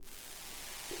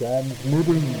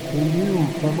Transmitting to you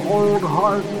from Old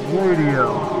Heart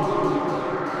Radio.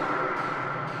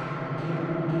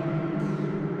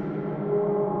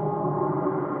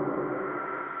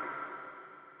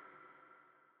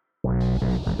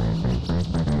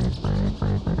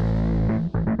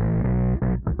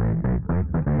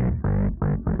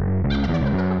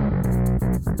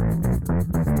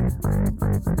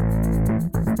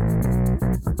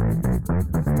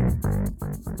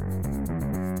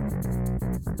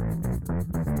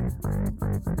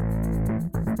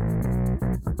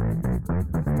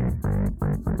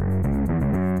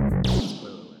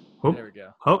 There we go.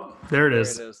 Oh, there it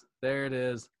is. There it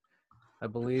is. I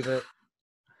believe it.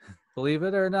 Believe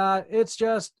it or not, it's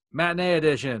just matinee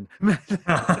edition.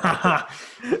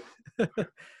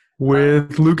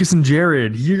 With Lucas and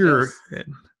Jared here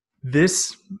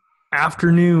this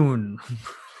afternoon.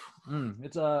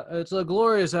 It's a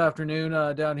glorious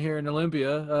afternoon down here in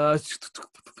Olympia.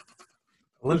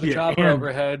 Olympia chopper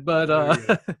overhead,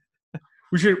 but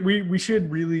we should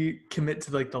really commit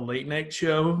to like the late night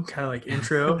show kind of like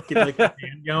intro, get like the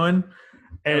band going,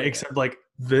 and except like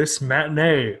this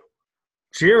matinee,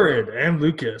 Jared and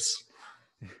Lucas.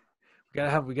 We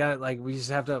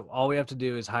just have to. All we have to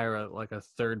do is hire a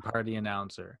third party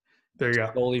announcer. There you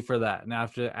go. Solely for that, and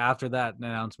after that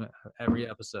announcement, every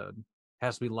episode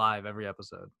has to be live. Every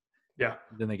episode. Yeah.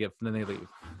 Then they leave.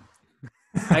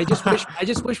 I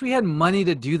just wish we had money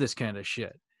to do this kind of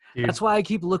shit. Dude. That's why I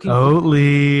keep looking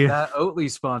Oatly. For that Oatly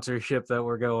sponsorship that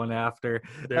we're going after.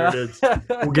 There it is.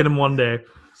 We'll get him one day.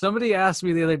 Somebody asked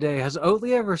me the other day, has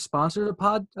Oatly ever sponsored a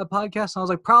podcast? And I was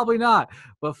like, probably not,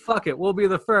 but fuck it, we'll be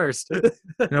the first.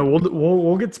 No,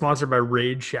 we'll get sponsored by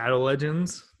Raid Shadow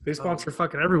Legends. They sponsor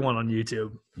fucking everyone on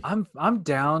YouTube. I'm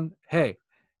down. Hey,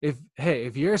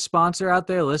 if you're a sponsor out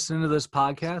there listening to this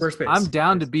podcast, I'm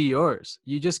down to be yours.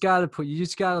 You just gotta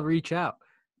reach out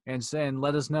and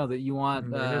let us know that you want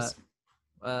the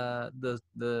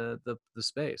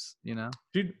space, you know.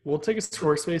 Dude, we'll take a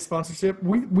Squarespace sponsorship.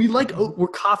 We're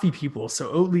coffee people,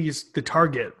 so Oatly is the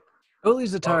target.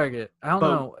 Oatly's the target. I don't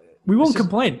know. We won't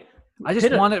complain. I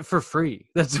just want it for free.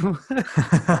 That's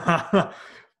because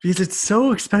it's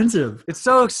so expensive. It's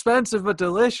so expensive but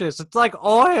delicious. It's like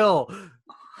oil.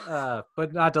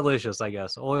 But not delicious, I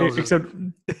guess. Oil. Except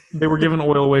they were giving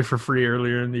oil away for free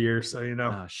earlier in the year, so you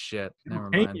know. Oh shit! Never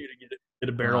mind. Paying you to get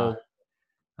a barrel.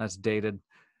 That's dated.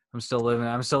 I'm still living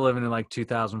in like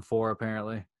 2004,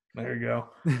 apparently. There you go.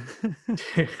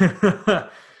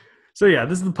 So yeah,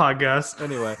 this is the podcast.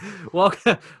 Anyway,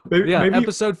 welcome. Maybe,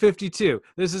 episode 52.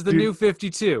 This is the new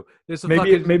 52. This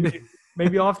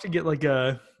maybe I'll have to get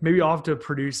maybe I'll have to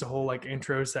produce a whole like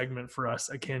intro segment for us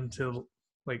akin to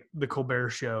like the Colbert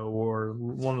Show or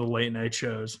one of the late night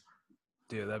shows.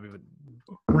 Dude, that'd be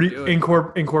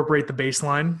incorporate the bass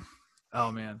line.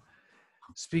 Oh man.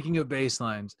 Speaking of bass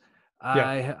lines,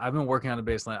 I've been working on a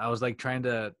bass line. I was like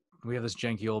we have this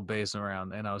janky old bass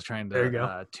around and I was trying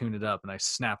to tune it up and I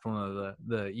snapped one of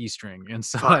the E string. And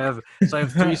so I have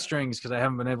 3 strings because I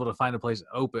haven't been able to find a place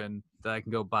open that I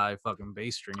can go buy fucking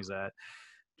bass strings at.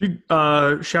 Dude,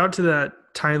 shout out to that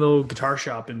tiny little guitar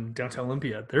shop in downtown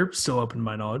Olympia. They're still open to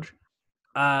my knowledge.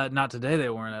 Not today they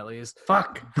weren't, at least.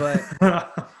 Fuck. But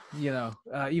you know,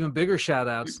 even bigger shout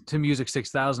outs to Music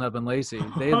 6000 up in Lacey.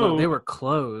 They were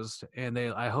closed and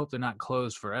I hope they're not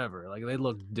closed forever. Like they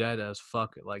look dead as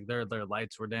fuck. Like their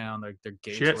lights were down, their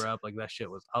gates were up, like that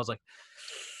shit was. I was like,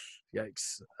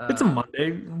 yikes. It's a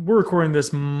Monday. We're recording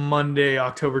this Monday,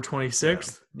 October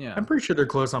 26th. Yeah. I'm pretty sure they're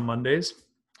closed on Mondays.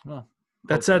 Well,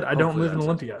 that said, I don't live in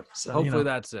Olympia. So, hopefully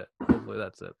that's it.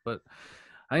 But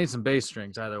I need some bass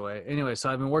strings either way. Anyway, so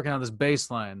I've been working on this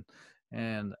bass line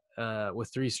and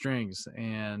with 3 strings.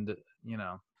 And, you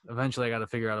know, eventually I got to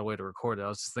figure out a way to record it. I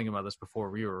was just thinking about this before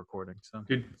we were recording. So,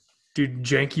 Dude,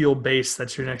 Janky Old Bass.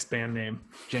 That's your next band name.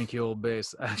 Janky Old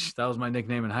Bass. Actually, that was my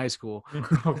nickname in high school.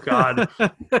 Oh, God.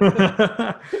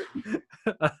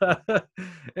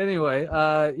 Anyway,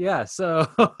 yeah, so...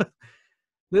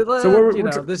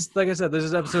 this, like I said, this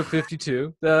is episode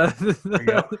 52.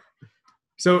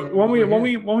 So when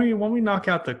we knock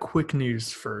out the quick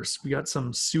news first, we got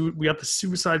the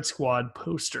Suicide Squad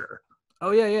poster.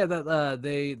 Oh yeah. That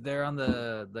they're on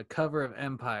the cover of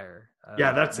Empire.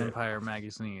 That's Empire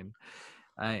magazine,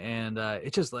 and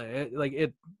it just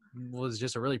it was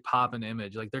just a really popping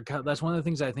image. Like that's one of the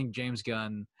things I think James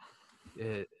Gunn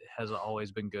has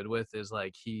always been good with is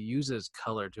like he uses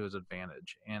color to his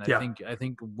advantage, and I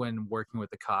think when working with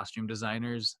the costume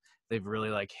designers, they've really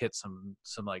like hit some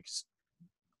like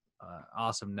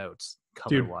awesome notes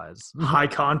color wise. High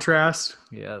contrast.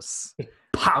 Yes.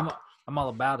 Pop. I'm all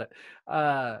about it.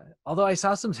 Although I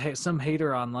saw some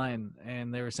hater online,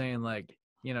 and they were saying like,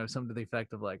 you know, something to the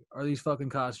effect of like, "Are these fucking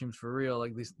costumes for real?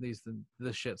 Like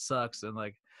this shit sucks." And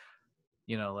like,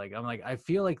 you know, like I'm like, I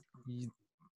feel like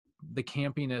the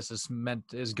campiness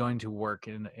is going to work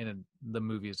in the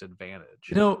movie's advantage.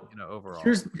 You know, overall.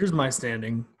 Here's my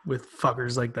standing with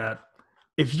fuckers like that.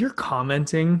 If you're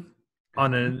commenting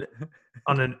on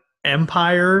an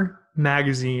Empire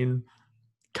magazine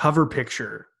cover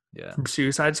picture Yeah. from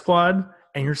Suicide Squad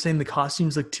and you're saying the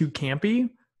costumes look too campy,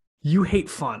 you hate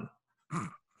fun.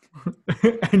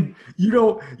 And you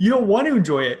don't want to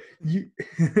enjoy it.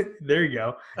 There you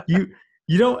go.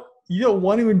 You don't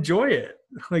want to enjoy it.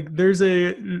 Like there's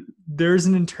an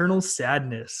internal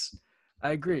sadness.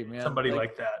 I agree, man. Somebody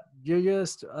like that. You're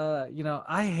just you know,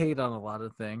 I hate on a lot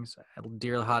of things.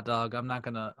 Dear hot dog, I'm not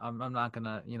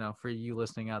gonna, you know, for you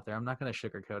listening out there, I'm not gonna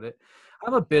sugarcoat it.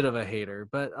 I'm a bit of a hater,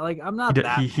 but like I'm not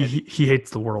He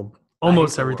hates the world.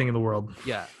 Almost everything in the world.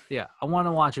 Yeah. I want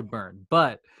to watch it burn,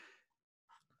 but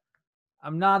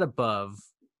I'm not above,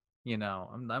 you know,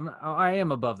 I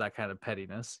am above that kind of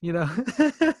pettiness, you know.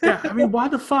 Yeah, I mean, why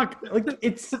the fuck? Like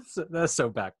that's so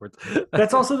backwards.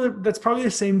 That's probably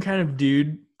the same kind of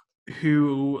dude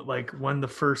who, like, when the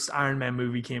first Iron Man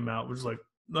movie came out, was like,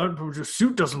 the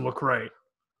suit doesn't look right.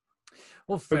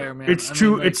 Well, fair, man. It's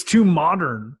too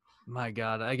modern. My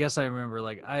God, I guess I remember,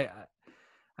 like,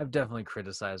 I've definitely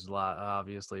criticized a lot,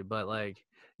 obviously, but like,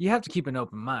 you have to keep an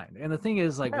open mind. And the thing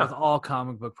is, like, with all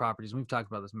comic book properties, we've talked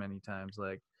about this many times,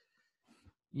 like,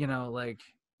 you know, like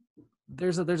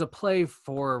there's a play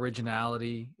for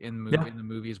originality in the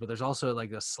movies, but there's also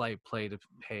like a slight play to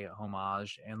pay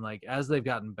homage. And like as they've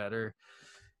gotten better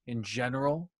in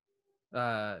general,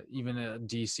 even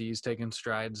DC's taken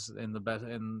strides in the best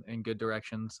in good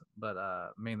directions, but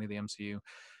mainly the MCU.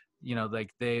 You know,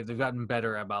 like they've gotten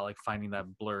better about like finding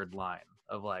that blurred line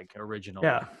of like and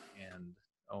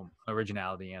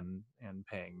originality and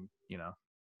paying, you know.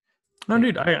 No,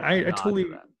 dude, I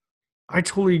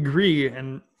totally agree,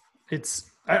 and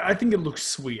I think it looks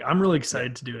sweet. I'm really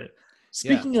excited to do it.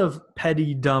 Speaking of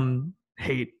petty, dumb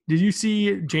hate, did you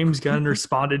see James Gunn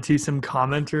responded to some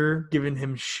commenter giving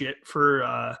him shit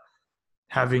for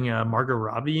having Margot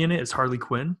Robbie in it as Harley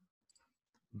Quinn?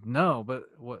 No, but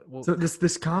what? So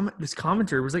this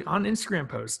commenter was like on an Instagram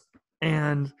post,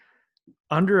 and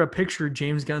under a picture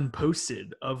James Gunn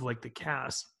posted of like the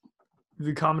cast,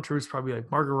 the commenter was probably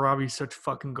like, Margot Robbie's such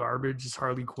fucking garbage as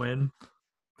Harley Quinn.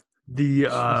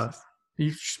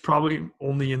 He's probably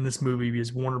only in this movie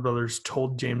because Warner Brothers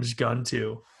told James Gunn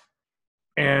to.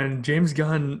 And James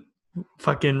Gunn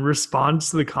fucking responds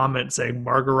to the comment saying,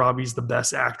 Margot Robbie's the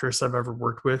best actress I've ever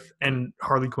worked with, and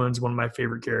Harley Quinn's one of my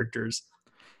favorite characters.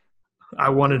 I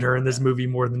wanted her in this movie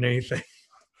more than anything.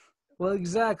 Well,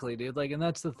 exactly, dude. Like, and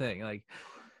that's the thing. Like,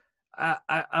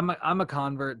 I'm a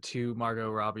convert to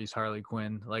Margot Robbie's Harley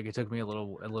Quinn. Like, it took me a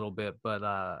little bit,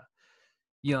 but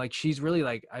you know, like she's really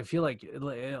like, I feel like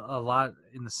a lot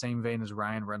in the same vein as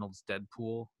Ryan Reynolds'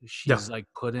 Deadpool. She's like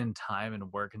put in time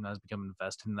and work and has become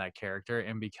invested in that character,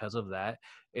 and because of that,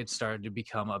 it started to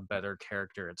become a better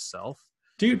character itself.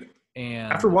 Dude,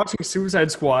 and after watching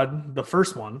Suicide Squad, the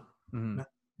first one,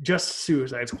 just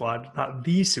Suicide Squad, not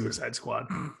the Suicide Squad,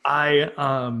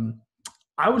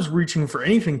 I was reaching for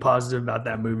anything positive about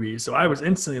that movie. So I was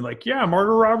instantly like, yeah,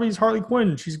 Margot Robbie's Harley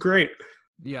Quinn. She's great.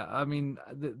 Yeah, I mean,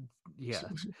 I mean,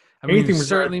 anything was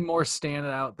certainly more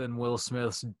standout than Will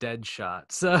Smith's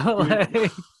Deadshot. So,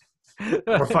 like,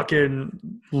 or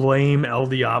fucking lame El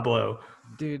Diablo.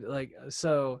 Dude, like,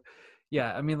 so,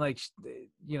 yeah, I mean, like,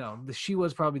 you know, she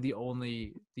was probably the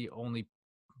only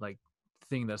like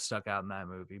thing that stuck out in that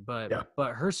movie, but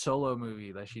her solo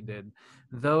movie that she did,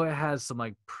 though it has some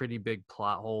like pretty big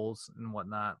plot holes and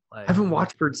whatnot, like, I haven't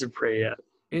watched Birds of Prey yet.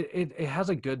 It has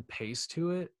a good pace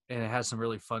to it, and it has some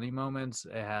really funny moments.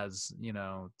 It has, you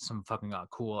know, some fucking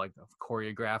cool like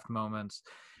choreographed moments,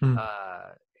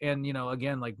 and you know,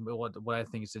 again, like what I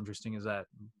think is interesting is that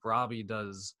Robbie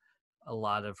does a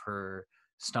lot of her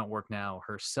stunt work now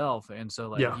herself, and so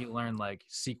like you learn like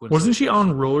sequences. Wasn't she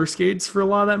on roller skates for a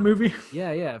lot of that movie?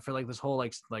 Yeah, for like this whole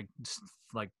like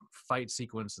fight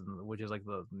sequence, which is like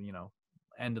the, you know,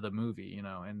 end of the movie, you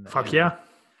know, and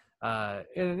and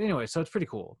anyway, so it's pretty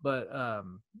cool, but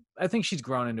I think she's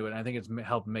grown into it, and I think it's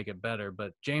helped make it better.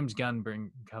 But James Gunn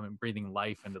breathing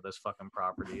life into this fucking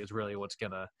property is really what's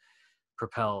gonna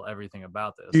propel everything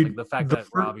about this. Dude, like the fact that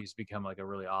Robbie's become like a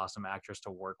really awesome actress to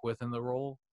work with in the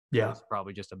role, is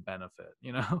probably just a benefit,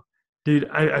 you know. Dude,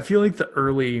 I feel like the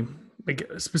early, like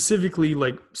specifically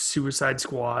like Suicide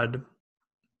Squad,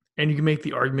 and you can make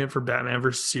the argument for Batman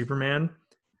versus Superman.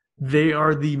 They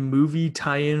are the movie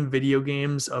tie-in video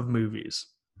games of movies.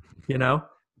 You know,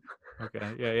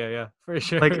 Okay. Yeah. For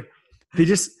sure. like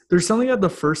there's something about the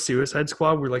first Suicide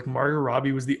Squad where like Margot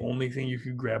Robbie was the only thing you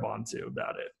could grab onto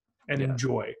about it and Yeah.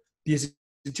 enjoy, because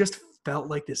it just felt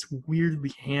like this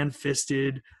weirdly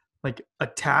hand-fisted, like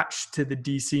attached to the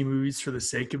DC movies for the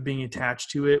sake of being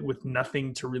attached to it with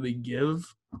nothing to really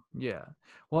give. Yeah.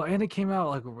 Well, and it came out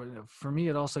like for me,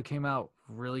 it also came out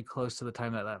really close to the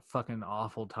time that that fucking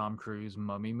awful Tom Cruise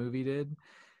Mummy movie did,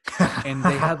 and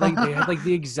they had like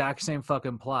the exact same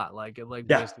fucking plot. Like Yeah,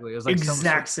 basically it was like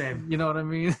exact same. You know what I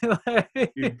mean?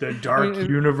 Dude, the dark mean,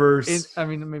 universe. I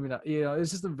mean, maybe not. You know,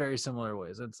 it's just in very similar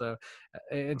ways, and so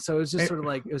it's just sort of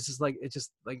like it just like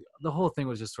the whole thing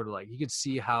was just sort of like you could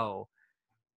see how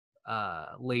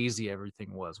lazy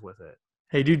everything was with it.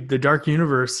 Hey, dude, the dark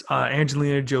universe.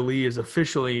 Angelina Jolie is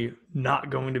officially not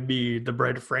going to be the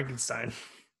Bride of Frankenstein.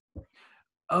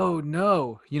 Oh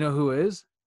no! You know who is?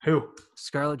 Who?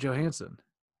 Scarlett Johansson.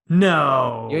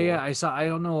 No. Yeah. I saw. I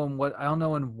don't know in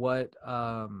what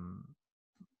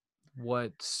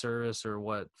service or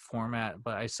what format,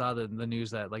 but I saw the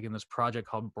news that like in this project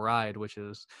called Bride, which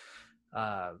is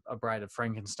a Bride of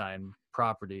Frankenstein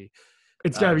property.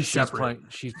 It's gotta be separate.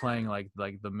 She's playing like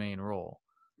the main role.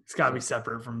 It's gotta be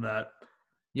separate from that.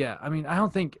 Yeah, I mean, I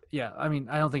don't think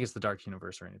it's the Dark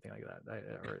Universe or anything like that.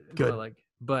 Good.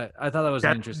 But I thought that was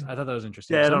interesting. I thought that was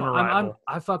interesting. Dead So on arrival.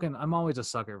 I'm always a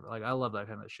sucker. Like I love that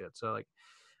kind of shit. So like,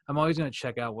 I'm always gonna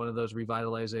check out one of those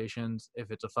revitalizations.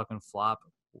 If it's a fucking flop,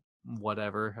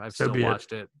 whatever. I've So still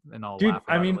watched it, and I'll Dude, laugh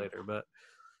about it later. But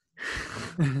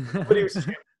nobody was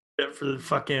for the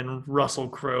fucking Russell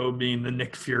Crowe being the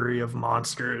Nick Fury of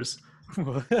monsters.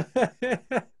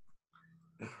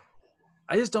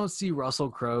 I just don't see Russell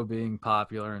Crowe being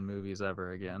popular in movies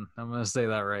ever again. I'm going to say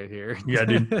that right here. Yeah,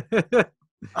 dude.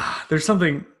 There's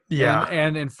something. Yeah.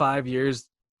 And in 5 years,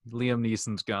 Liam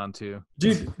Neeson's gone too.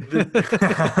 Dude.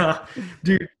 The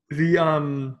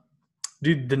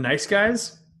Nice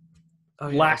Guys. Oh,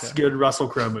 yeah, last good Russell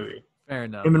Crowe movie. Fair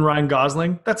enough. Him and Ryan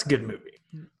Gosling. That's a good movie.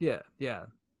 Yeah.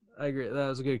 I agree. That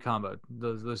was a good combo.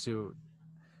 Those two.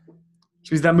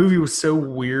 Because that movie was so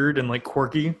weird and like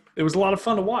quirky. It was a lot of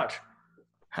fun to watch.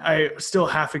 I still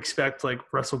half expect like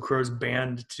Russell Crowe's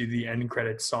band to the end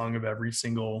credits song of every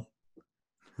single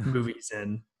movie he's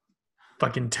in.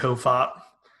 Fucking Tofop.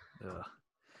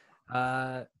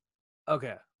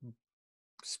 Okay.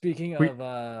 Speaking of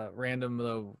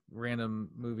random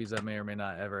movies that may or may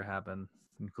not ever happen,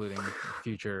 including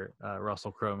future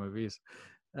Russell Crowe movies.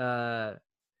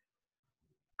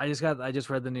 I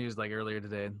just read the news like earlier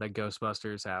today that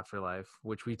Ghostbusters Afterlife,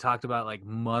 which we talked about like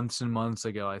months and months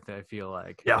ago. I feel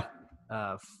like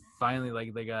finally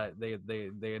like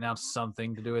they announced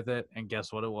something to do with it, and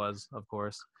guess what it was? Of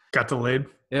course, got delayed.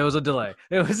 It was a delay.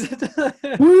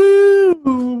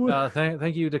 Woo!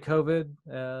 Thank you to COVID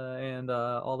and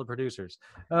all the producers.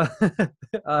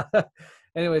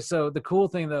 Anyway, so the cool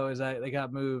thing though is that they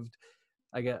got moved.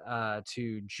 I got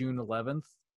to June 11th.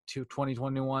 To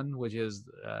 2021, which is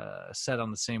set on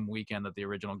the same weekend that the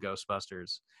original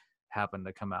Ghostbusters happened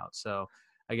to come out. So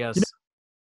I guess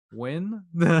when?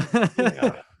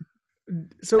 Yeah.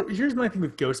 So here's my thing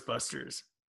with Ghostbusters.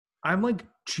 I'm like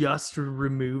just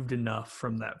removed enough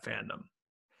from that fandom.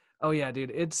 Oh yeah,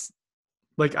 dude. It's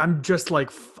like I'm just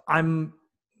like I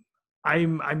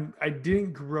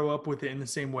didn't grow up with it in the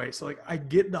same way. So like I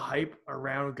get the hype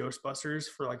around Ghostbusters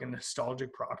for like a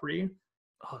nostalgic property.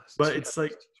 But it's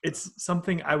like it's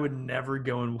something I would never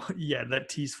go and yeah, that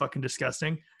tea's fucking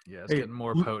disgusting. Yeah, it's getting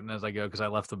more potent as I go because I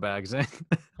left the bags in.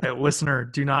 Hey, listener,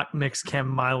 do not mix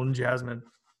chamomile and jasmine.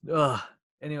 Ugh.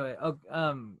 Anyway,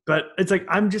 but it's like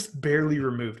I'm just barely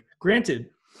removed.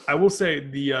 Granted, I will say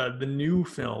the new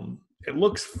film, it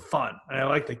looks fun and I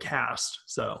like the cast.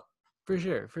 So for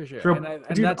sure.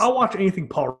 Dude, I'll watch anything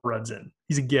Paul Rudd's in.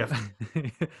 He's a gift.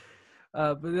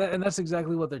 But that's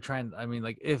exactly what they're trying. I mean,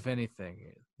 like, if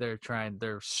anything, they're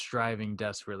striving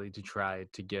desperately to try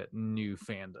to get new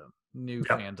fans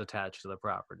attached to the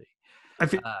property. I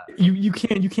think you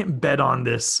can't bet on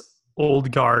this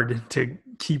old guard to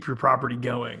keep your property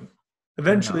going.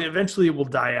 Eventually it will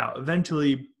die out.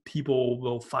 Eventually people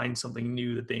will find something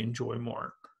new that they enjoy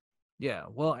more. Yeah,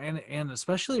 well, and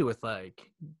especially with like,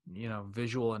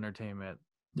 visual entertainment.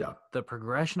 Yeah, the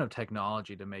progression of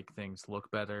technology to make things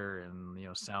look better and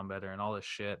sound better and all this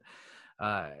shit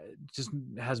just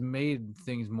has made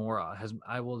things more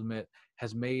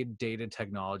has made dated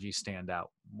technology stand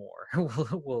out more.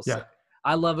 We'll say.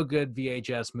 I love a good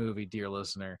VHS movie, dear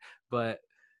listener, but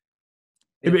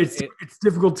it's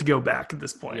difficult to go back at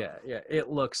this point. Yeah, it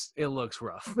looks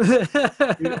rough.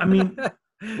 I mean,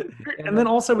 And then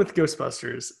also with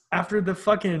Ghostbusters, after the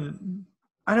fucking,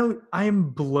 I am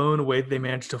blown away that they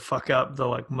managed to fuck up the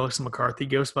like Melissa McCarthy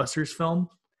Ghostbusters film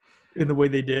in the way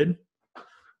they did.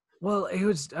 Well, it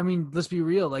was. I mean, let's be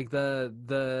real. Like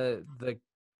the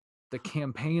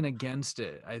campaign against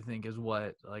it, I think, is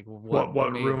what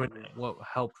What ruined it. what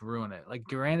helped ruin it. Like,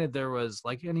 granted, there was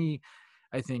like any,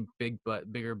 I think,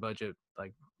 bigger budget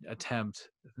like attempt.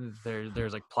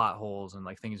 There's like plot holes and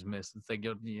like things missed. It's like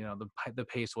the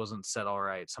pace wasn't set all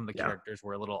right. Some of the characters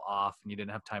were a little off, and you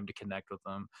didn't have time to connect with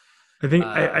them. I think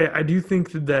I do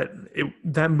think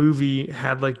that movie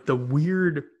had like the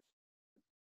weird,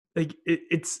 like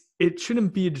it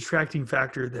shouldn't be a detracting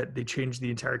factor that they changed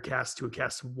the entire cast to a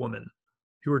cast of women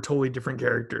who are totally different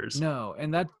characters. No,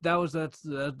 and that's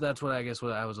what I guess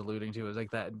what I was alluding to is like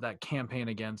that campaign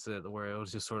against it, where it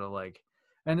was just sort of like,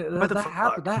 and that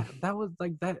happened. That was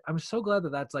like that. I'm so glad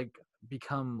that that's like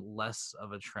become less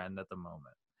of a trend at the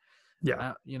moment.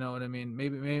 Yeah, you know what I mean.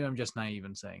 Maybe I'm just naive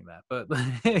in saying that, but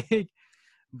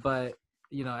but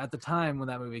at the time when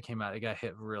that movie came out, it got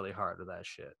hit really hard with that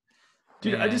shit.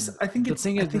 Dude, And I think the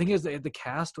thing is the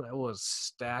cast was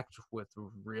stacked with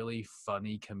really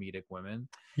funny comedic women.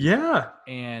 Yeah.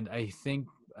 And I think,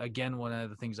 again, one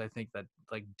of the things I think that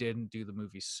like didn't do the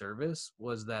movie service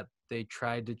was that they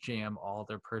tried to jam all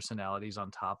their personalities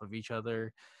on top of each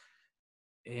other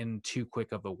in too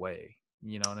quick of a way.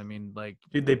 You know what I mean? Like,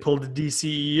 dude, they pulled the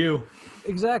DCEU.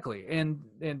 Exactly. And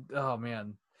oh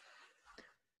man.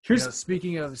 Here's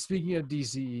speaking of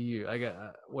DCEU, I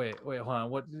got wait, hold on.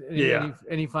 What?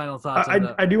 Any final thoughts?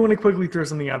 I do want to quickly throw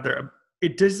something out there.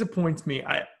 It disappoints me.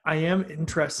 I am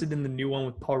interested in the new one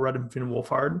with Paul Rudd and Finn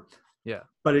Wolfhard. Yeah,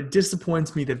 but it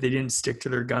disappoints me that they didn't stick to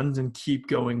their guns and keep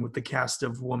going with the cast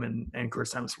of Woman and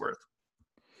Chris Hemsworth.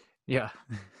 Yeah,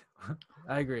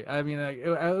 I agree. I mean, it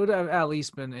would have at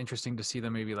least been interesting to see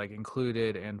them maybe like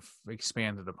included and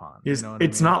expanded upon.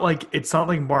 It's not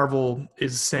like Marvel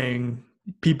is saying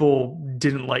people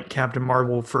didn't like Captain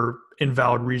Marvel for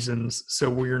invalid reasons, so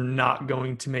we're not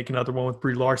going to make another one with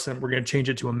Brie Larson. We're going to change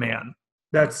it to a man.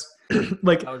 That's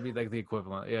like that would be like the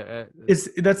equivalent. Yeah,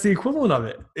 that's the equivalent of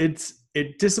it.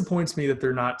 It disappoints me that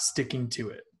they're not sticking to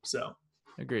it. So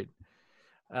agreed.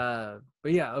 But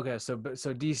yeah, okay. So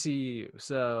DC.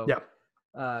 So yeah,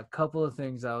 a couple of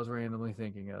things I was randomly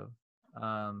thinking of.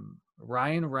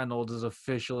 Ryan Reynolds is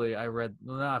officially.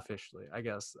 Not officially. I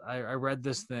guess I read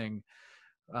this thing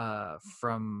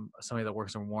from somebody that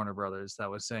works in Warner Brothers that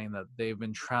was saying that they've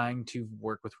been trying to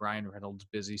work with Ryan Reynolds'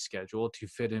 busy schedule to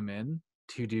fit him in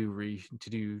to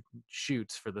do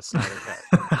shoots for the Snyder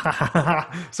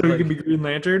Cut. So he can be Green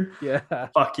Lantern? Yeah.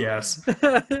 Fuck yes.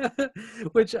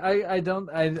 Which I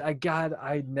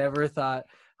never thought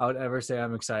I would ever say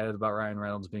I'm excited about Ryan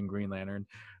Reynolds being Green Lantern.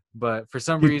 But for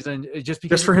some reason,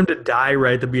 just for him to die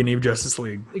right at the beginning of Justice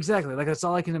League. Exactly. Like, that's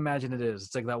all I can imagine it is.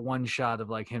 It's like that one shot of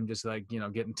like him just like,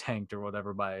 getting tanked or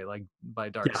whatever by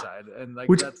Darkseid. And like,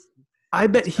 I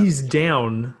bet he's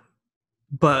down,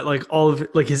 but like all of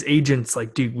it, like his agents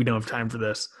like, dude, we don't have time for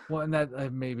this. Well, and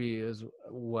that maybe is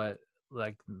what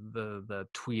like the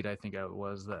tweet I think it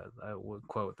was that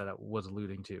quote that I was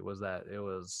alluding to was that it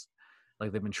was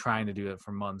like they've been trying to do it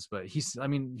for months, but he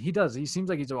seems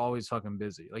like he's always fucking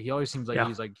busy. Like he always seems like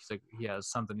he's like he has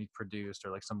something he produced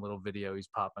or like some little video he's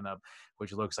popping up,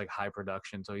 which looks like high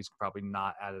production. So he's probably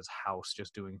not at his house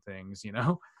just doing things,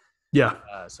 Yeah.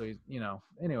 So he's,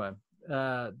 anyway,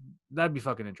 that'd be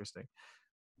fucking interesting.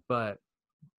 But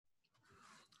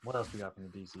what else we got from the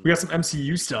DC? We got some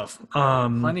MCU stuff.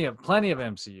 Plenty of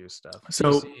MCU stuff.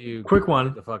 So DCU, quick one.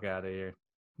 Get the fuck out of here.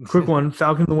 Quick one.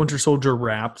 Falcon and the Winter Soldier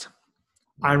wrapped.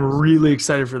 I'm really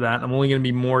excited for that. I'm only going to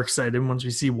be more excited once we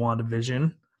see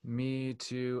WandaVision. Me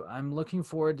too. I'm looking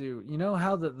forward to,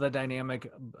 how the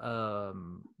dynamic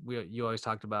you always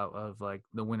talked about of like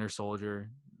the Winter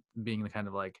Soldier being the kind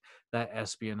of like that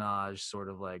espionage sort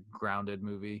of like grounded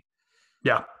movie.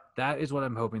 Yeah. That is what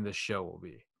I'm hoping this show will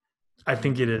be. I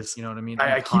think it is. You know what I mean?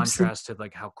 I contrast to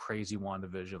like how crazy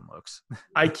WandaVision looks.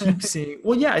 I keep seeing,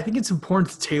 well, yeah, I think it's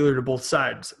important to tailor to both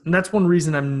sides. And that's one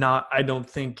reason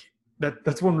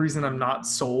that's one reason I'm not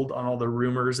sold on all the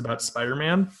rumors about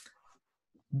Spider-Man.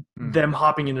 Them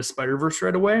hopping into Spider-Verse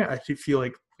right away. I feel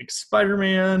like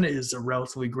Spider-Man is a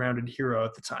relatively grounded hero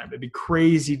at the time. It'd be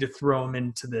crazy to throw him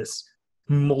into this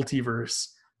multiverse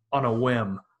on a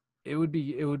whim. It would,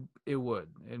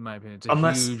 in my opinion. It's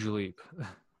a huge leap.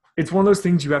 It's one of those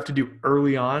things you have to do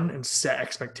early on and set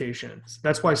expectations.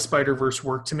 That's why Spider-Verse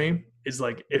worked to me, is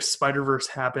like if Spider-Verse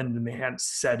happened and they hadn't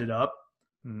set it up,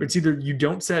 it's either you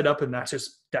don't set it up and that's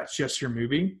just your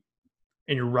movie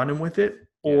and you're running with it,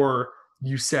 or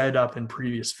you set up in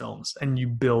previous films and you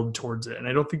build towards it. And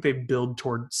I don't think they build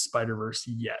towards Spider-Verse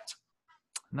yet.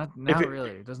 Not It,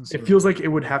 really. It doesn't it seem. feels like it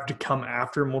would have to come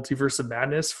after Multiverse of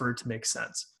Madness for it to make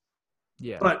sense.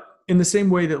 Yeah. But in the same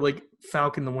way that like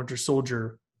Falcon the Winter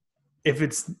Soldier, if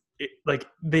it's like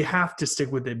they have to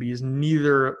stick with it because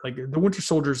neither like the Winter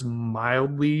Soldier's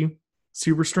mildly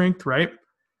super strength, right?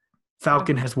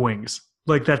 Falcon has wings.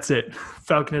 Like that's it.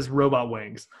 Falcon has robot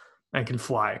wings and can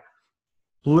fly.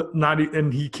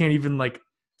 And he can't even like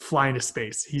fly into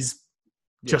space. He's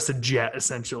just a jet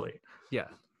essentially. Yeah.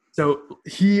 So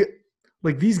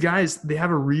these guys, they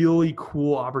have a really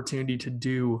cool opportunity to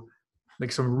do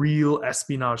like some real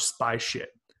espionage spy shit.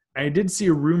 And I did see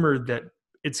a rumor that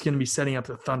it's going to be setting up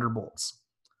the Thunderbolts,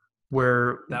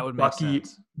 where that would make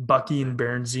sense. Bucky and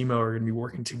Baron Zemo are going to be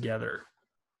working together.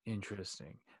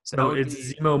 Interesting. So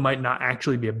Zemo might not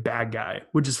actually be a bad guy,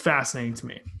 which is fascinating to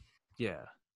me. Yeah.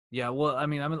 Yeah, well, I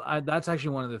mean, that's actually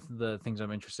one of the things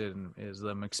I'm interested in is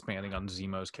them expanding on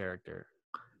Zemo's character.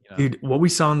 You know? Dude, what we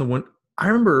saw in the one, I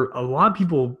remember a lot of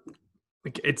people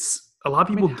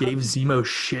gave Zemo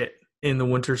shit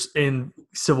in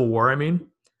Civil War. I mean,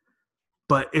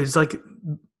 but it's like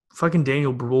fucking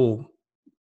Daniel Bruhl.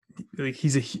 Like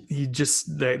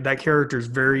that character is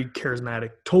very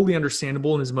charismatic, totally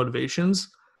understandable in his motivations,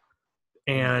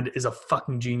 and is a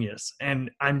fucking genius.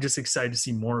 And I'm just excited to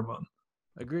see more of him.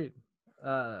 Agreed.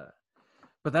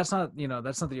 But that's not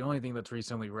the only thing that's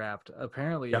recently wrapped.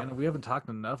 Apparently, and we haven't talked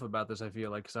enough about this. I feel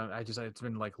like because it's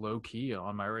been like low key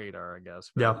on my radar, I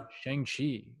guess. But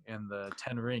Shang-Chi and the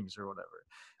 10 Rings or whatever.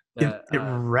 It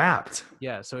wrapped.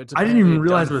 Yeah, so it's. I didn't even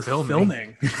realize it was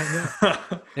filming.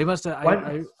 They must have.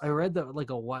 I read that like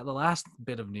the last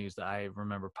bit of news that I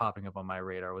remember popping up on my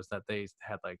radar was that they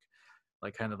had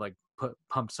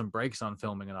pumped some brakes on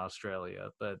filming in Australia.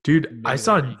 But dude, I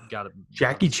saw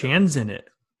Jackie Chan's in it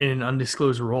in an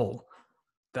undisclosed role.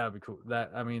 That would be cool.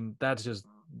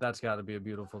 That's got to be a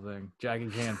beautiful thing. Jackie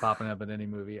Chan popping up in any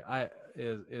movie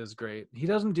is great. He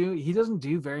doesn't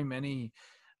do very many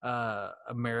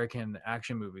American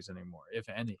action movies anymore, if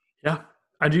any. Yeah.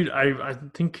 I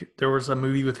think there was a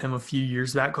movie with him a few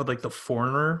years back called like The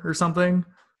Foreigner or something.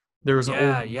 There was an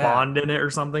old Bond in it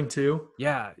or something too.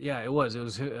 Yeah, it was. It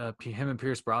was him and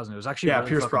Pierce Brosnan. It was actually really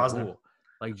Pierce Brosnan. Cool.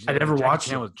 Like I never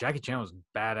watched it. Jackie Chan was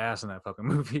badass in that fucking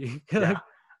movie. Yeah.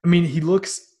 I mean, he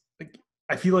looks like,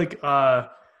 I feel like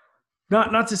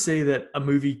not to say that a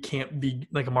movie can't be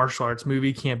like a martial arts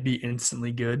movie can't be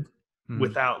instantly good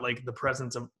without like the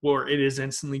presence of, or it is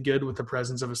instantly good with the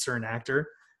presence of a certain actor.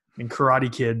 And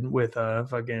Karate Kid with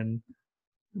fucking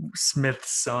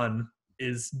Smith's son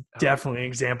is definitely an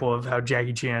example of how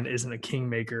Jackie Chan isn't a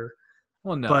kingmaker.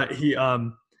 Well, no. But he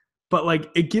but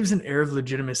like it gives an air of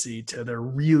legitimacy to they're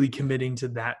really committing to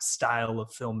that style of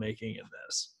filmmaking in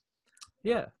this.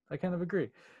 Yeah, I kind of agree.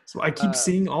 So I keep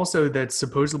seeing also that's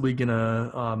supposedly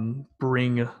gonna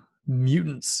bring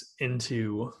mutants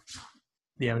into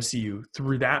the MCU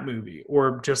through that movie,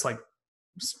 or just like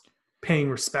paying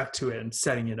respect to it and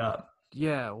setting it up.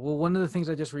 Yeah, well, one of the things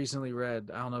I just recently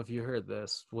read, I don't know if you heard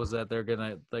this, was that they're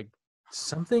gonna like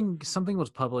something was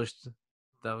published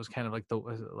that was kind of like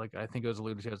I think it was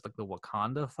alluded to as like the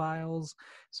Wakanda Files,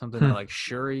 something that like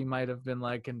Shuri might have been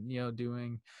like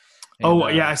doing. And,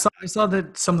 I saw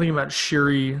that something about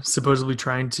Shuri supposedly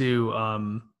trying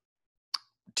to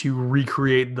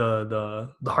recreate the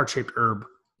heart-shaped herb.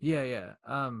 Yeah.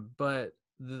 But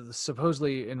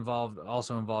supposedly involved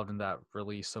in that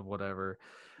release of whatever.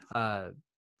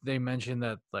 They mentioned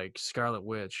that like Scarlet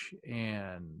Witch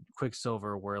and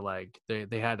Quicksilver were like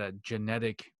they had a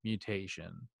genetic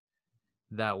mutation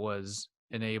that was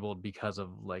enabled because of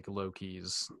like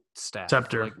Loki's staff.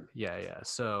 Scepter. Like, yeah.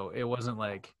 So it wasn't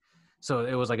like. So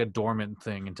it was like a dormant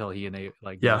thing until he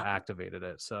activated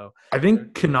it. So I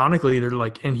think canonically they're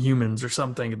like Inhumans or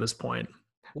something at this point.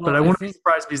 Well, but I wouldn't be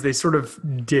surprised because they sort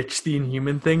of ditch the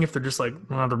Inhuman thing if they're just like,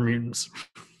 well, they're mutants.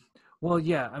 Well,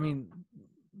 yeah, I mean,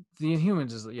 the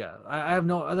Inhumans is I have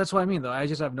no. That's what I mean though. I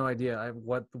just have no idea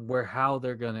how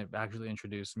they're gonna actually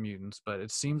introduce mutants. But it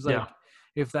seems like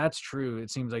if that's true, it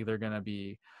seems like they're gonna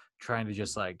be trying to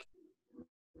just like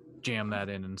jam that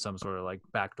in some sort of like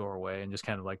backdoor way and just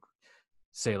kind of like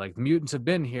say like the mutants have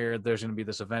been here. There's going to be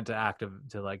this event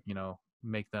to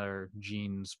make their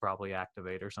genes probably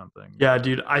activate or something. Yeah,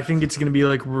 dude, I think it's going to be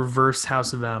like reverse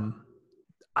House of M.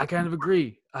 I kind of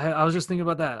agree. I was just thinking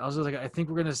about that. I was just like, I think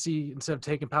we're going to see, instead of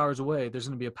taking powers away, there's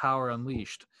going to be a power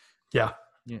unleashed. Yeah.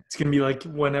 It's going to be like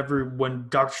when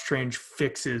Doctor Strange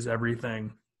fixes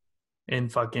everything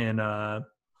and fucking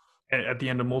at the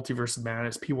end of Multiverse of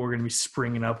Madness, people are going to be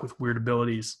springing up with weird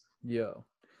abilities. Yeah.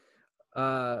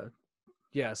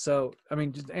 yeah. So I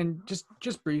mean,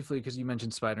 just briefly, because you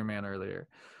mentioned Spider-Man earlier.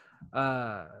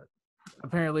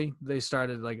 Apparently they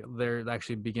started like they're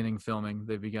actually beginning filming.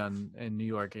 They've begun in New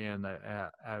York and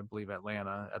I believe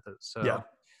Atlanta at the Yeah.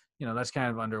 that's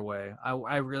kind of underway.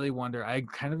 I really wonder. I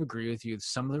kind of agree with you.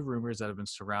 Some of the rumors that have been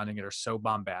surrounding it are so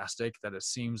bombastic that it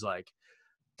seems like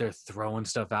they're throwing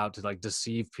stuff out to like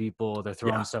deceive people. They're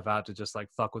throwing Yeah. stuff out to just like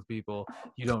fuck with people.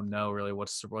 You don't know really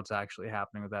what's actually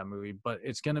happening with that movie, but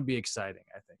it's gonna be exciting.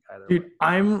 I think either way.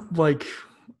 Dude,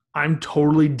 I'm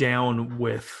totally down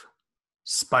with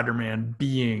Spider-Man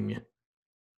being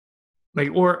like,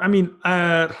 or I mean,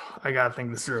 I gotta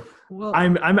think this through. Well,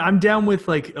 I'm down with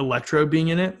like Electro being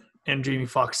in it and Jamie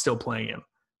Foxx still playing him.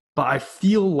 But I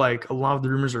feel like a lot of the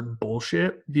rumors are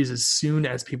bullshit because as soon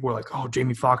as people are like, "Oh,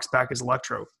 Jamie Foxx back as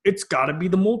Electro," it's got to be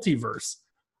the multiverse.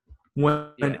 When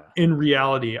yeah. in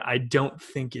reality, I don't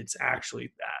think it's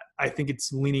actually that. I think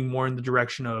it's leaning more in the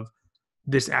direction of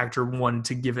this actor wanted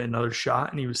to give it another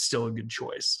shot, and he was still a good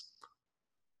choice.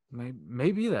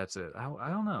 Maybe that's it. I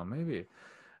don't know. Maybe.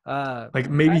 Like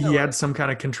maybe Either he way, had some kind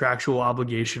of contractual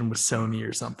obligation with Sony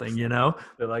or something, you know?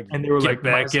 they're like, And they were get like,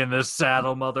 back in the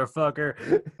saddle,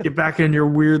 motherfucker. get back in your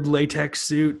weird latex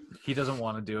suit. He doesn't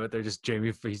want to do it. They're just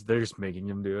they're just making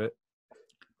him do it.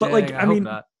 But Dang, like, I I hope mean,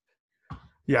 not.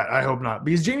 yeah, I hope not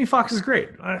because Jamie Foxx is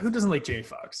great. Who doesn't like Jamie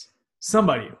Foxx?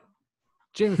 Somebody.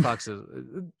 Jamie Foxx is,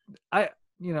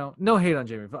 no hate on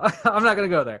Jamie Foxx. I'm not gonna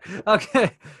go there.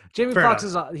 Okay, Jamie Fair Foxx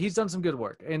enough. he's done some good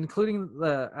work, including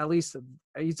at least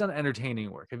he's done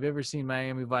entertaining work. Have you ever seen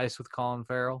Miami Vice with Colin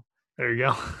Farrell? There you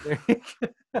go.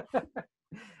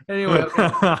 Anyway,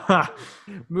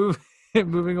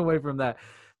 moving away from that,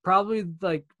 probably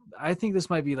like I think this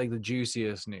might be like the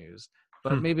juiciest news,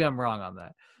 but maybe I'm wrong on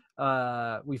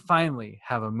that. We finally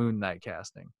have a Moon Knight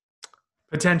casting.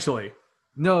 Potentially.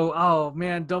 No, oh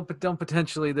man, don't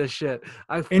potentially this shit.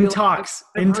 In talks.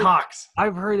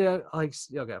 I've heard it like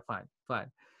okay, fine.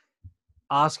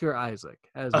 Oscar Isaac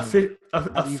as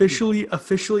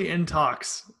officially in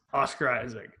talks. Oscar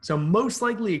Isaac. So most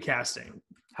likely a casting.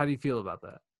 How do you feel about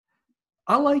that?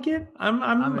 I like it.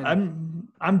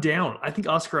 I'm down. I think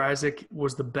Oscar Isaac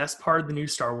was the best part of the new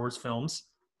Star Wars films.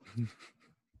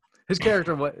 His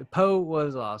character, Poe,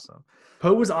 was awesome.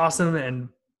 Poe was awesome and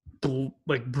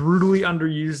like brutally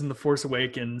underused in The Force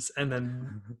Awakens, and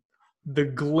then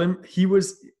he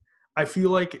was. I feel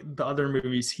like the other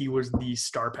movies, he was the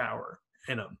star power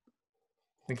in them.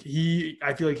 I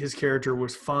feel like his character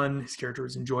was fun. His character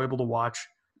was enjoyable to watch.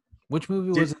 Which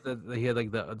movie was it that he had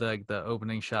like the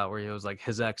opening shot where he was like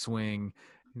his X-wing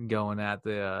going at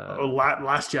the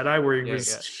Last Jedi where he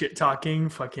was shit talking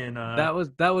fucking that was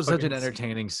such an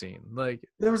entertaining scene. Like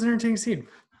that was an entertaining scene.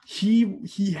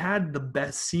 He had the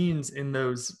best scenes in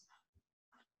those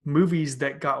movies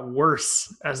that got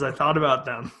worse as I thought about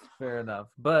them. Fair enough.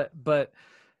 But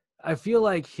I feel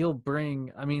like he'll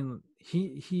bring, I mean,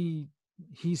 he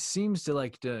seems to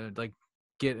like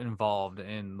get involved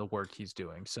in the work he's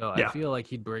doing. So I feel like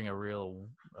he'd bring a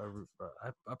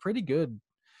pretty good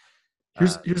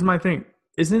Here's my thing.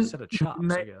 set of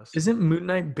chops, I guess. Isn't Moon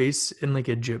Knight based in like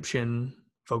Egyptian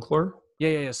folklore?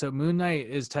 Yeah. So Moon Knight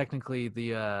is technically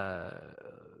the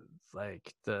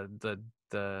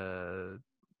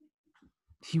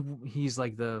he's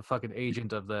like the fucking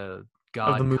agent of the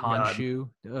god Khonshu.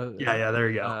 There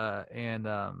you go. And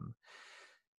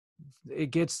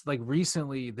it gets like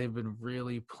recently they've been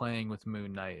really playing with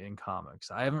Moon Knight in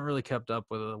comics. I haven't really kept up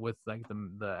with like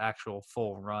the actual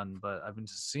full run, but I've been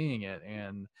seeing it,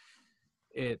 and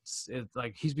it's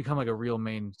like he's become like a real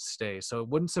mainstay. So it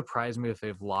wouldn't surprise me if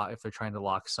they're trying to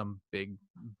lock some big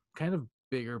kind of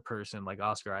bigger person like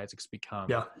Oscar Isaac's become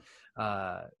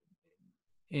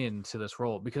into this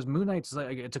role, because Moon Knight's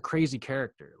like, it's a crazy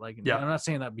character. Like I'm not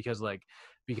saying that because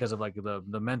of like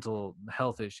the mental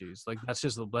health issues. Like that's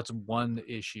one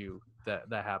issue that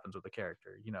happens with the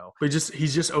character, you know. But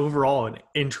he's just overall an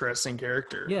interesting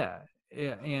character. Yeah.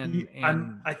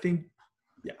 I think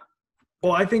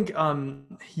well, I think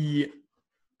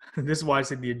this is why I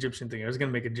said the Egyptian thing. I was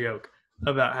gonna make a joke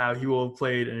about how he will have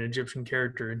played an Egyptian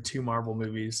character in 2 Marvel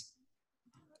movies.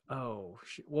 Oh,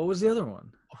 what was the other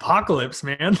one? Apocalypse,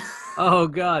 man. Oh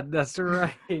God, that's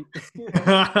right.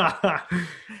 I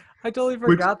totally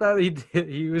forgot that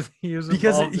he was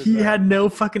because he had no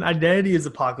fucking identity as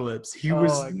Apocalypse. Oh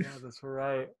my God, that's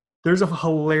right. There's a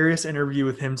hilarious interview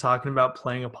with him talking about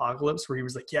playing Apocalypse where he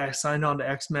was like, yeah, I signed on to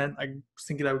X-Men. I was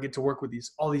thinking I would get to work with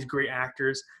all these great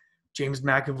actors, James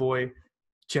McAvoy,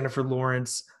 Jennifer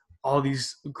Lawrence, all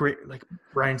these great, like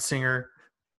Bryan Singer.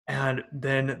 And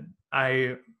then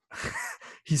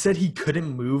he said he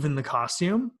couldn't move in the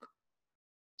costume.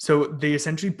 So they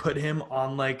essentially put him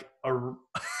on like a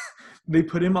they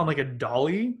put him on like a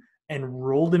dolly and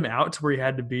rolled him out to where he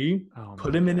had to be, Oh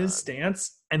put my him in his God.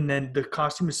 stance, and then the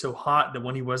costume was so hot that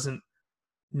when he wasn't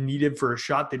needed for a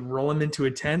shot, they'd roll him into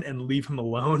a tent and leave him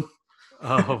alone.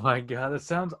 Oh my God, that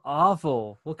sounds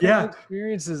awful. What kind of Yeah.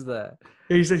 experience is that?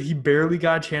 He said he barely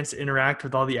got a chance to interact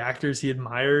with all the actors he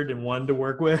admired and wanted to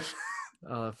work with.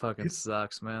 Oh, that fucking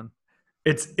sucks, man.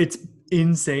 It's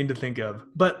insane to think of,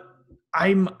 but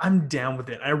I'm down with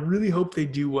it. I really hope they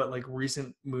do what like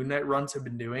recent Moon Knight runs have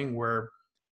been doing, where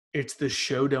it's the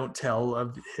show don't tell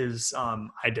of his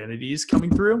identities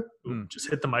coming through. Oop, just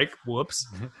hit the mic. Whoops.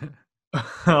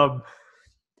 um,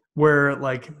 where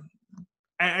like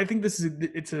I think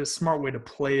it's a smart way to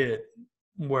play it,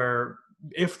 where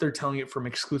if they're telling it from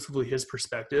exclusively his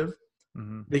perspective,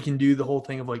 they can do the whole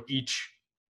thing of like each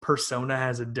persona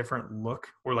has a different look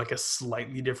or like a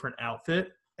slightly different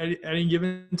outfit at any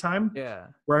given time. Yeah.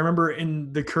 Where I remember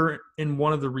in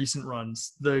one of the recent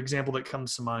runs, the example that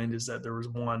comes to mind is that there was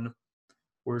one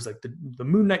where it's like the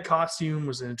Moon Knight costume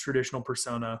was in a traditional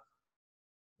persona.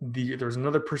 There was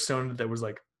another persona that was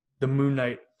like the Moon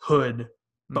Knight hood,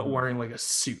 but wearing like a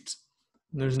suit.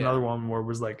 And there's another one where it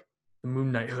was like the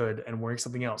Moon Knight hood and wearing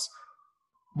something else.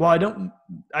 Well,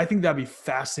 I think that'd be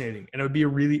fascinating, and it would be a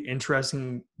really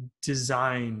interesting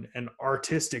design and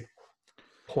artistic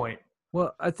point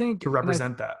Well, I think to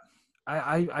represent that.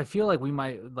 I feel like we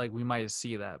might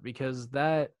see that, because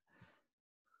that.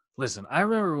 Listen, I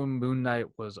remember when Moon Knight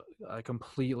was a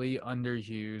completely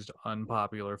underused,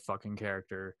 unpopular fucking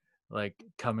character, like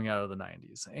coming out of the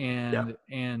 90s, and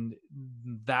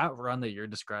that run that you're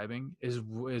describing is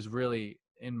really,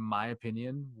 in my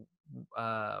opinion,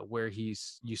 where you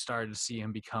started to see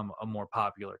him become a more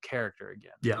popular character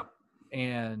again. Yeah.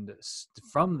 And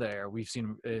from there, we've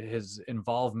seen his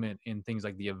involvement in things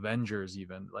like the Avengers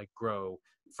even like grow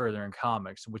further in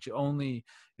comics, which only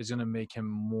is going to make him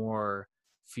more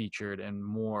featured and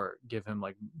more give them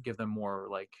more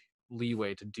like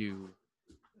leeway to do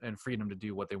and freedom to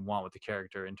do what they want with the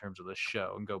character in terms of the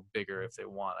show and go bigger if they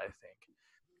want, I think.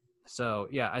 So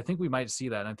yeah, I think we might see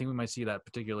that. And I think we might see that,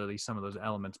 particularly some of those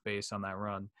elements based on that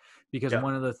run, because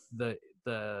one of the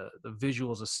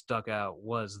visuals that stuck out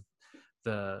was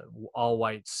the all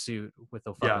white suit with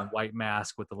the fucking white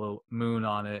mask with the little moon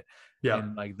on it. Yeah.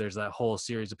 And like there's that whole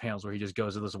series of panels where he just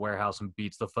goes to this warehouse and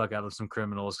beats the fuck out of some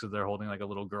criminals because they're holding like a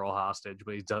little girl hostage,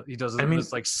 but he does it in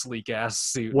this like sleek ass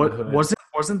suit. What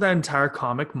wasn't that entire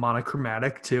comic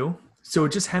monochromatic too? So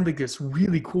it just had like this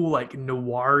really cool like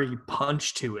noir-y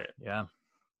punch to it. Yeah,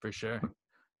 for sure.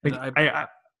 Like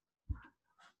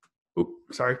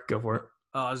sorry, go for it.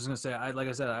 Oh, I was just gonna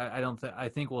say, I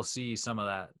think we'll see some of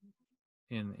that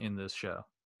in this show.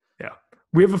 Yeah.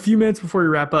 We have a few minutes before we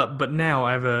wrap up, but now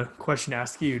I have a question to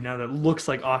ask you. Now that it looks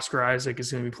like Oscar Isaac is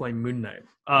going to be playing Moon Knight,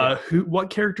 what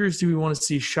characters do we want to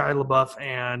see Shia LaBeouf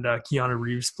and Keanu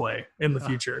Reeves play in the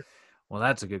future? Well,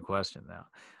 that's a good question now.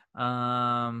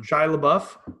 Shia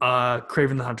LaBeouf,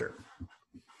 Kraven the Hunter.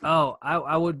 Oh,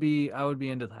 I would be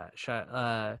into that.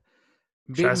 Shia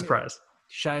Surprise.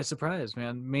 Shia Surprise,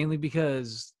 man. Mainly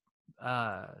because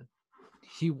I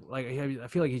feel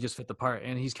like he just fit the part,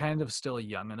 and he's kind of still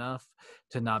young enough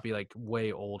to not be like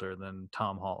way older than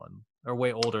Tom Holland, or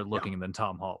way older looking than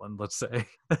Tom Holland, let's say.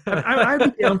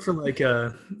 I'd be down for like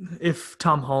if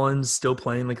Tom Holland's still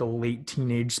playing like a late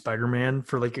teenage Spider-Man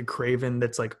for like a Kraven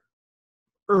that's like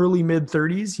early mid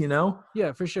 30s, you know?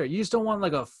 Yeah, for sure. You just don't want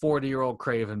like a 40-year-old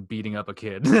Kraven beating up a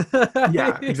kid.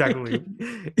 Yeah, exactly.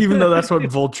 Even though that's what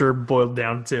Vulture boiled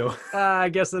down to. I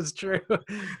guess that's true.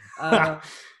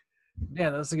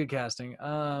 Yeah, that's a good casting.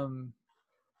 And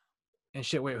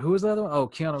shit, wait, who was the other one? Oh,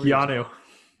 Keanu Reeves. Keanu.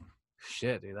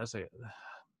 Shit, dude, that's I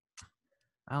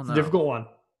don't know. It's a difficult one.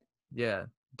 Yeah,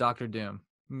 Doctor Doom.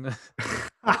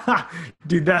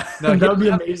 Dude, that would be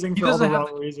amazing for all the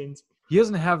wrong reasons. He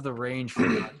doesn't have the range for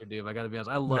Doctor Doom. I got to be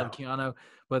honest. I love Keanu,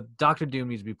 but Doctor Doom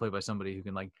needs to be played by somebody who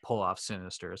can like pull off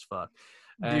Sinister as fuck.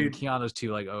 And dude, Keanu's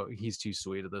too like, oh, he's too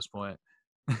sweet at this point.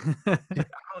 Dude, I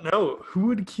don't know. Who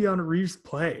would Keanu Reeves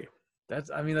play? That's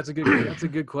a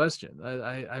good question.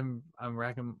 I'm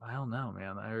racking. I don't know,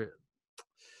 man.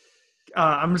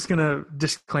 I'm just gonna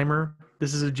disclaimer.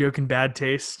 This is a joke in bad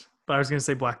taste, but I was gonna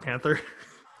say Black Panther.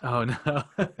 Oh no,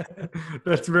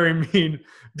 that's very mean.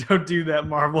 Don't do that,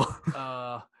 Marvel.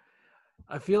 I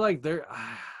feel like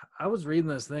I was reading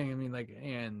this thing. I mean, like,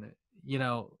 and you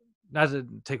know, not to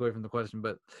take away from the question,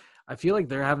 but I feel like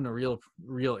they're having a real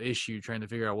issue trying to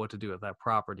figure out what to do with that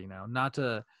property now. Not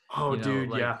to, not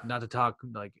to talk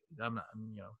like I'm not,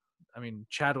 I mean,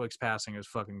 Chadwick's passing is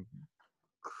fucking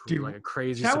like a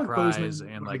crazy Chadwick surprise,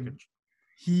 Boseman, and like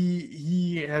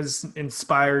he has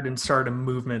inspired and started a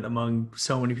movement among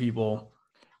so many people.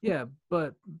 Yeah,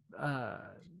 but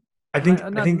I think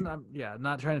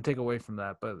not trying to take away from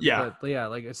that, but Yeah.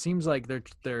 like it seems like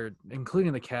they're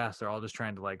including the cast. They're all just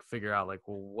trying to like figure out like,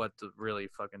 well, what to really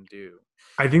fucking do.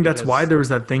 I think that's why Because- there was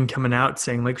that thing coming out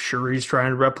saying like Shuri's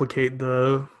trying to replicate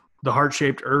the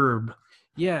heart-shaped herb.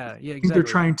 Yeah, I think exactly. they're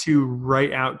trying to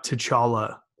write out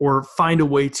T'Challa or find a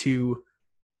way to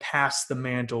pass the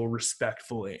mantle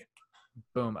respectfully.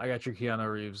 Boom! I got your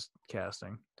Keanu Reeves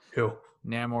casting. Who?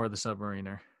 Namor the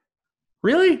Submariner.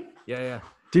 Really? Yeah.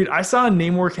 Dude, I saw a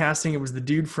Namor casting. It was the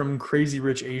dude from Crazy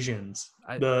Rich Asians.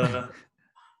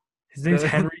 His name's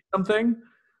Henry something.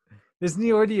 Isn't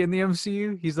he already in the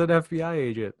MCU? He's an FBI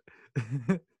agent.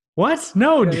 What?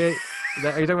 No, Are you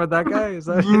talking about that guy? Is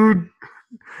that dude.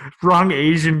 Wrong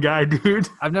Asian guy, dude.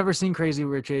 I've never seen Crazy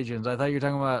Rich Asians. I thought you were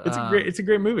talking about. It's a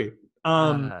great movie. Who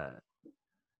are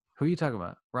you talking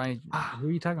about, Ryan? Who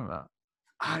are you talking about?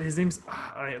 His name's.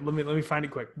 Let me find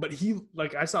it quick. But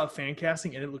I saw a fan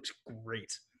casting and it looks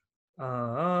great.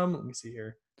 Let me see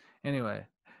here. Anyway,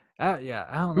 yeah,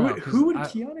 I don't know. Who would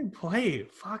Keanu play?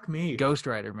 Fuck me. Ghost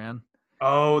Rider, man.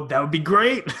 Oh, that would be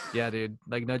great. Yeah, dude.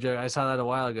 Like no joke. I saw that a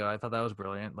while ago. I thought that was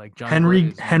brilliant. Like John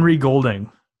Henry Golding.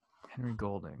 Henry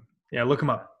Golding. Yeah, look him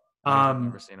up. I've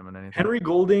never seen him in anything. Henry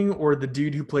Golding or the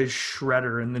dude who plays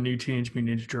Shredder in the new Teenage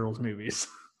Mutant Ninja Turtles movies.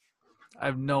 I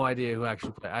have no idea who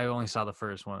actually played. I only saw the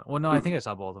first one. Well, no, I think I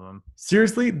saw both of them.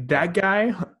 Seriously, that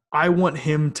guy, I want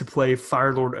him to play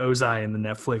Firelord Ozai in the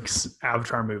Netflix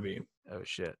Avatar movie. Oh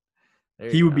shit.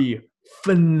 He would be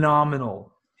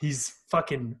phenomenal. He's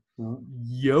fucking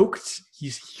yoked.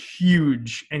 He's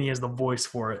huge, and he has the voice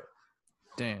for it.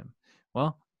 Damn.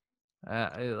 Well,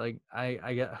 I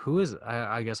get who is it?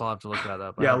 I guess I'll have to look that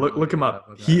up. Yeah, look him up.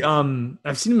 I've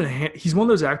seen him he's one of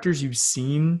those actors you've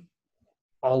seen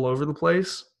all over the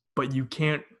place, but you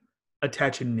can't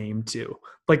attach a name to.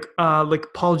 Like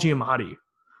Paul Giamatti.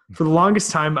 For the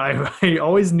longest time, I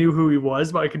always knew who he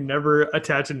was, but I could never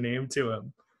attach a name to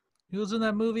him. He was in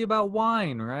that movie about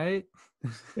wine, right?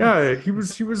 Yeah, he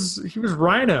was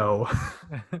Rhino.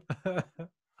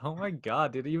 Oh my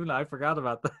god, dude! Even I forgot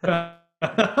about that.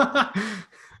 I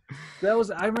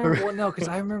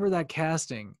remember that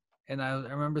casting, and I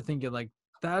remember thinking like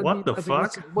that. What the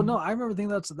fuck? Well, no, I remember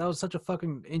thinking that was such a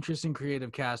fucking interesting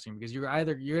creative casting because you're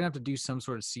gonna have to do some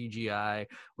sort of CGI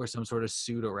or some sort of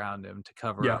suit around him to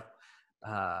cover up,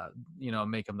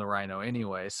 make him the Rhino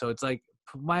anyway. So it's like,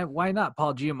 why not?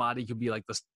 Paul Giamatti could be like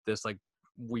this like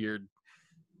weird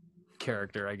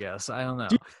character, I guess. I don't know.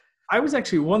 Dude, I was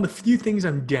actually one of the few things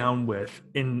I'm down with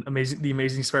in The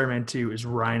Amazing Spider-Man 2 is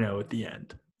Rhino at the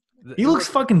end. He looks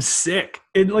fucking sick.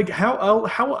 And like, how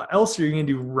else are you gonna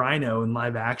do Rhino in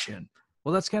live action?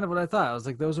 Well, that's kind of what I thought. I was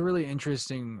like, that was a really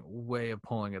interesting way of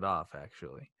pulling it off,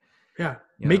 actually. Yeah,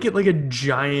 make it like a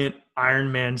giant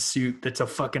Iron Man suit that's a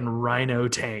fucking Rhino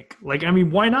tank. Like, I mean,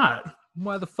 why not?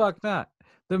 Why the fuck not?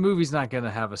 The movie's not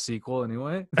gonna have a sequel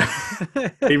anyway.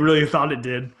 They really thought it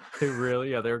did. They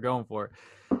were going for it.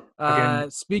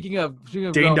 Speaking of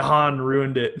Dane DeHaan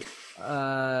ruined it.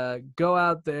 Go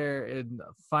out there and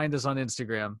find us on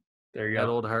Instagram. There you at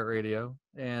go. Old Heart Radio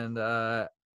and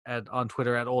on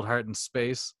Twitter at Old Heart in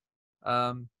Space.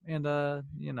 I don't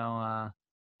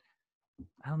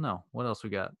know what else we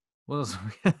got.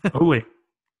 Holy.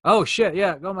 Oh shit!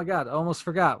 Yeah. Oh my god! I almost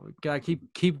forgot. We gotta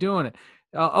keep doing it.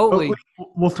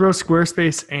 We'll throw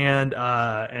Squarespace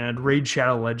and Raid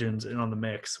Shadow Legends in on the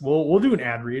mix. We'll do an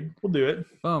ad read. We'll do it.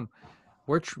 Boom.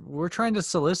 We're trying to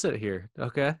solicit here.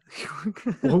 Okay.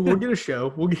 we'll get a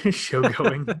show. We'll get a show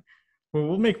going.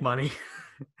 We'll make money.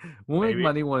 We'll make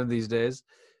money one of these days.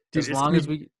 Dude, as long as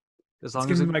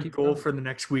my goal for the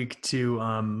next week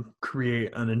to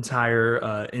create an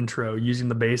entire intro using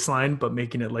the baseline, but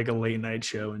making it like a late night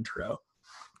show intro.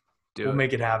 We'll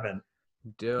make it happen.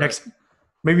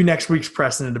 Maybe next week's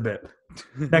pressing it a bit.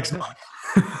 Next month.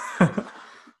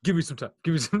 Give me some time.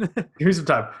 Give me some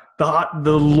time.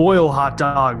 The loyal hot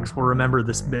dogs will remember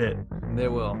this bit. They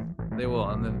will.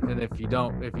 And if you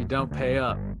don't pay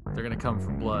up, they're gonna come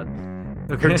for blood.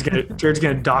 Okay. Jared's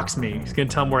gonna dox me. He's gonna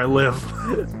tell him where I live.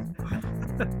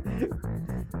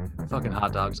 Fucking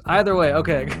hot dogs. Either way,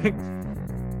 okay.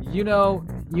 You know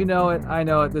it. I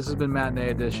know it. This has been Matinee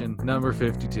Edition, number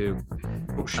 52.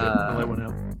 Oh shit! I'll let one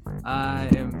out. I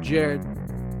am Jared.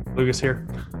 Lucas here.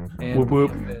 And whoop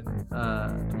whoop.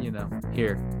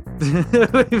 Here.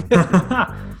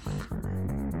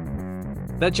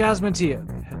 That jasmine tea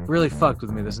really fucked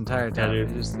with me this entire time. Yeah,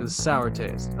 it just a sour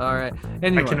taste. All right.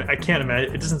 Anyway, I can't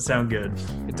imagine. It doesn't sound good.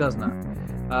 It does not.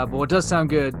 But what does sound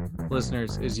good,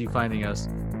 listeners, is you finding us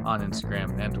on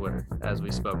Instagram and Twitter, as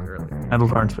we spoke earlier. And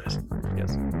Lawrence Face.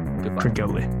 Yes. Goodbye.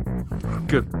 Trinkoli.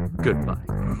 Goodbye.